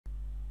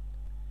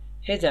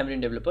Hey Xamarin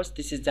developers,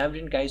 this is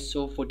Xamarin guys.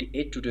 So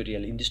 48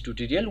 tutorial. In this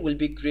tutorial we'll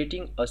be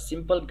creating a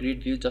simple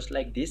grid view just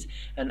like this,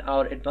 and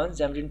our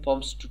advanced Xamarin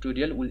Forms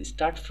tutorial will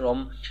start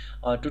from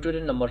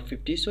tutorial number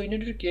 50. So in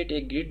order to create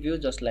a grid view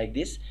just like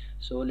this,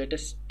 so let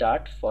us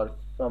start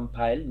from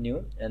file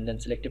new and then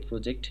select a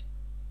project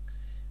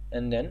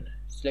and then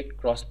select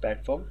cross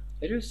platform.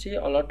 Here you see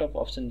a lot of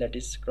options, that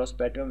is cross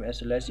platform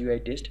as well as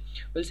UI test.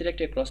 We'll select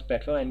a cross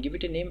platform and give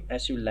it a name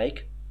as you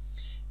like,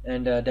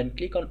 and then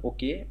click on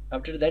OK.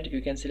 After that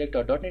you can select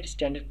a .NET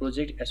standard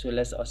project as well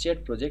as a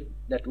shared project.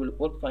 That will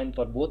work fine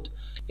for both.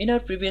 In our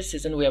previous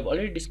session we have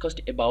already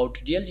discussed about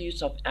real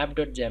use of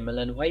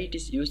app.xml and why it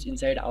is used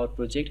inside our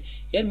project.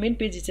 Here main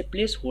page is a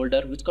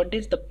placeholder which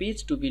contains the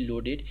page to be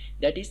loaded.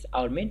 That is,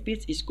 our main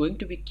page is going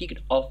to be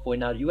kicked off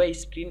when our UI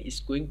screen is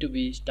going to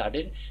be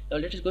started. Now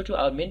let us go to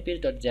our main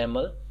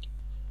page.xml.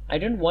 I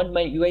don't want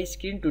my UI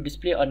screen to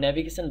display a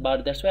navigation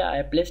bar, that's why I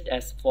have placed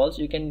as false.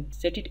 You can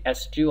set it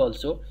as true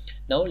also.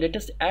 Now let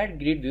us add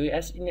grid view.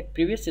 As in a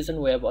previous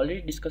session we have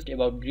already discussed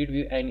about grid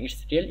view and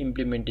its real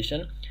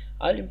implementation.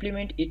 I'll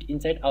implement it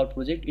inside our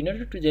project in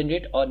order to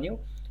generate a new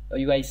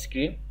UI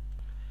screen.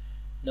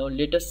 Now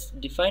let us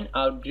define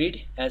our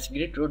grid as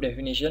grid row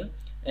definition,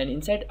 and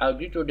inside our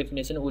grid row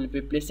definition we will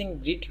be placing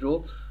grid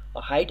row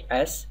height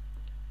as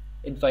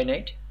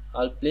infinite.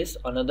 I'll place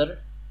another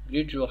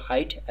grid row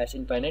height as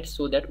infinite,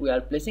 so that we are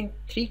placing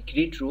 3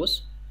 grid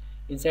rows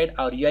inside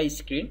our UI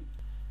screen.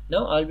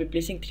 Now I'll be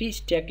placing 3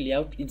 stack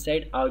layout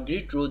inside our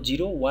grid row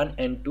 0, 1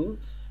 and 2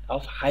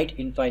 of height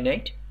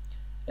infinite,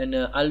 and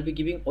I'll be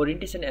giving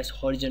orientation as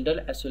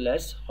horizontal as well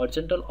as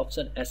horizontal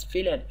option as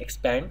fill and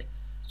expand,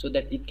 so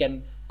that it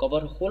can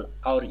cover whole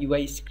our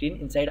UI screen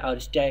inside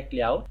our stack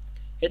layout.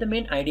 Here the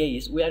main idea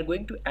is we are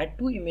going to add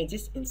 2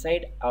 images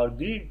inside our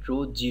grid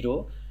row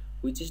 0,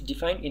 which is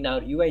defined in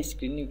our UI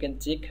screen. You can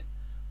check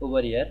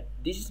over here.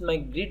 This is my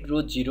grid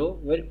row 0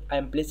 where I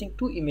am placing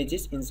 2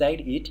 images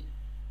inside it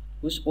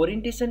whose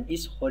orientation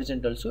is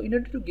horizontal. So in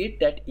order to get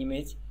that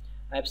image,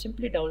 I have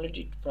simply downloaded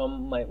it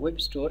from my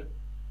web store.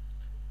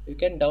 You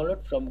can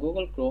download from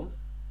Google Chrome.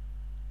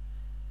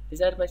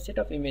 These are my set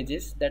of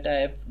images that I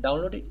have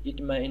downloaded it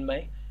in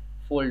my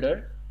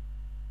folder.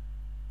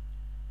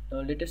 Now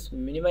let us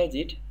minimize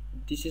it.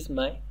 This is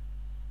my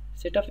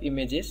set of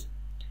images,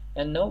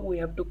 and now we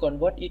have to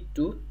convert it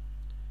to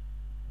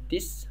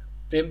this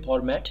frame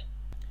format.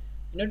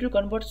 In order to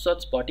convert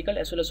such vertical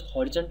as well as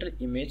horizontal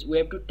image, we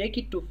have to take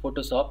it to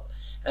Photoshop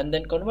and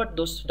then convert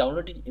those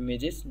downloaded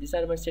images. These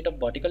are my set of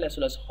vertical as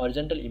well as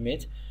horizontal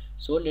image.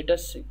 So let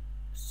us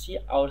see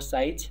our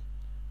size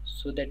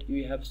so that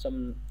you have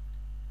some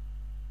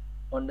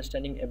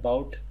understanding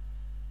about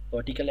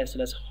vertical as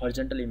well as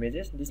horizontal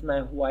images. This is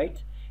my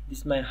width, this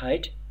is my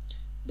height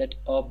that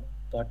a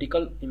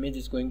vertical image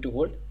is going to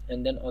hold,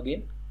 and then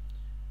again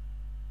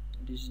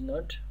this is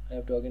not, I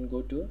have to again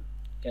go to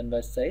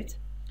canvas size.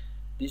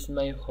 This is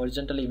my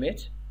horizontal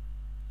image,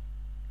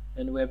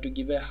 and we have to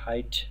give a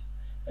height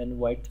and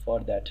width for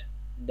that.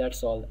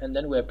 That's all, and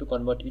then we have to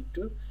convert it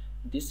to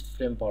this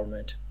frame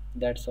format.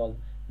 That's all.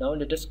 Now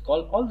let us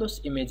call all those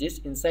images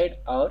inside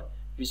our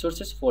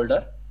resources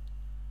folder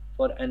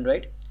for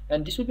Android,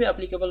 and this will be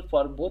applicable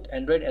for both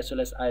Android as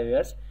well as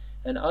iOS.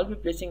 And I'll be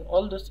placing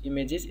all those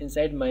images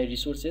inside my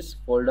resources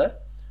folder,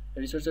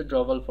 resources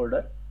drawable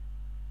folder,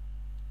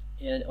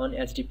 and on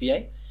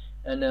HDPI,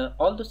 and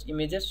all those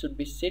images should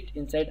be set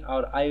inside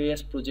our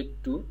iOS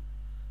project too.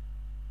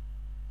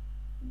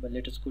 But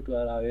let us go to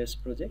our iOS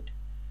project.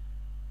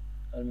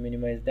 I'll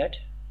minimize that.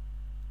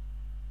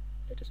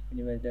 Let us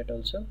minimize that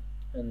also,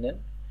 and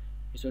then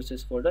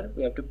resources folder,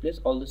 we have to place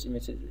all those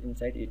images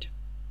inside it.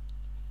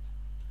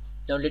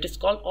 Now let us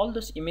call all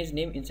those image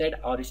name inside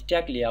our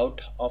stack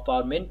layout of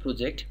our main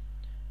project.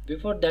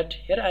 Before that,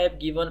 here I have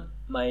given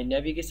my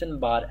navigation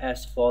bar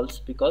as false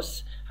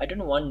because I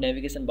don't want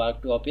navigation bar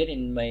to appear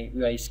in my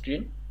UI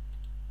screen.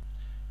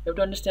 You have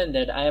to understand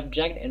that I have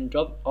dragged and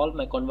dropped all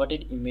my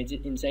converted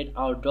images inside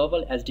our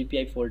drawable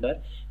HDPI folder.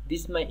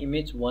 This is my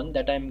image 1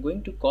 that I am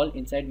going to call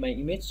inside my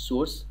image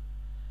source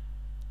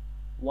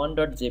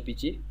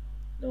 1.jpg.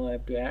 Now I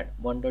have to add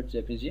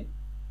 1.jpg,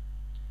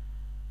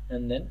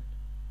 and then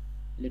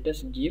let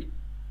us give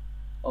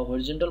a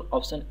horizontal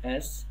option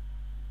as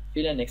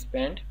fill and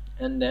expand,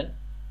 and then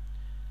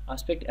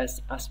aspect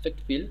as aspect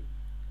fill,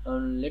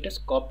 and let us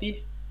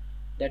copy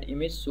that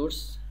image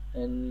source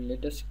and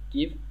let us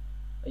give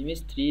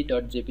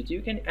image3.jpg.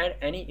 you can add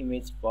any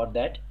image for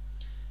that,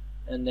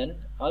 and then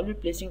I'll be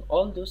placing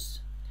all those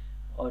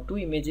 2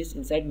 images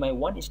inside my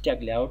one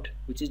stack layout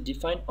which is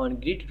defined on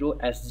grid row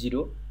as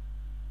 0.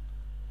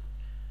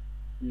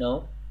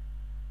 Now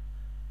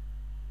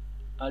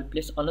I'll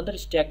place another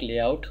stack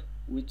layout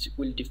which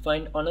will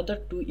define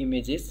another 2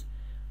 images.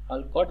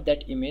 I'll cut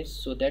that image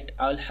so that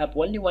I'll have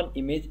only one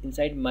image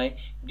inside my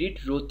grid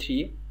row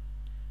 3.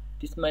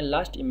 This is my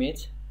last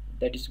image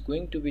that is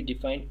going to be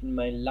defined in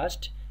my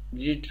last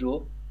grid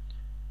row,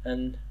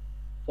 and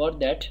for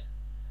that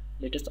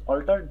let us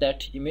alter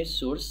that image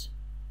source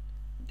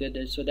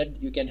so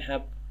that you can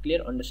have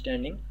clear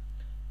understanding.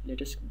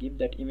 Let us give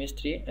that image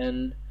 3,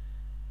 and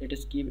let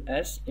us give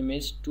as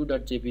image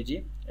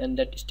 2.jpg, and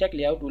that stack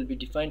layout will be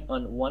defined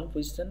on one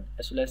position,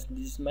 as well as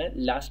this is my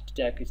last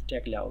stack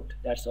layout.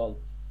 That's all.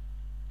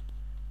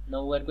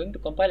 Now we are going to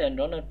compile and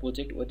run our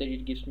project, whether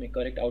it gives me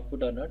correct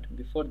output or not.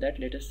 Before that,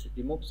 let us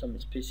remove some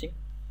spacing.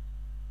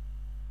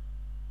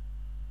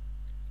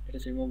 Let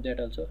us remove that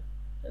also,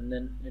 and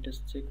then let us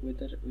check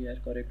whether we are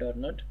correct or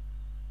not.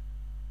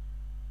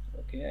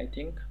 Okay, I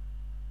think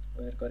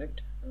we are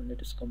correct. Now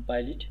let us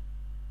compile it.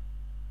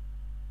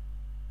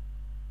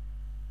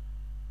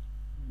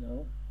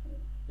 Now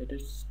let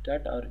us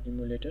start our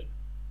emulator.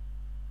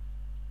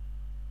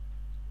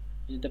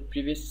 This is the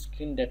previous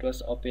screen that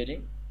was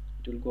appearing.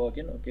 It will go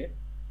again. Okay,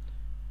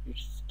 it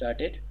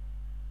started.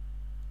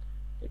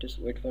 Let us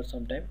wait for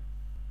some time.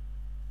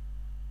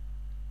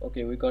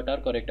 Okay, we got our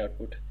correct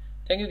output.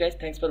 Thank you guys,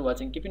 thanks for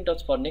watching. Keep in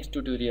touch for next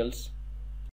tutorials.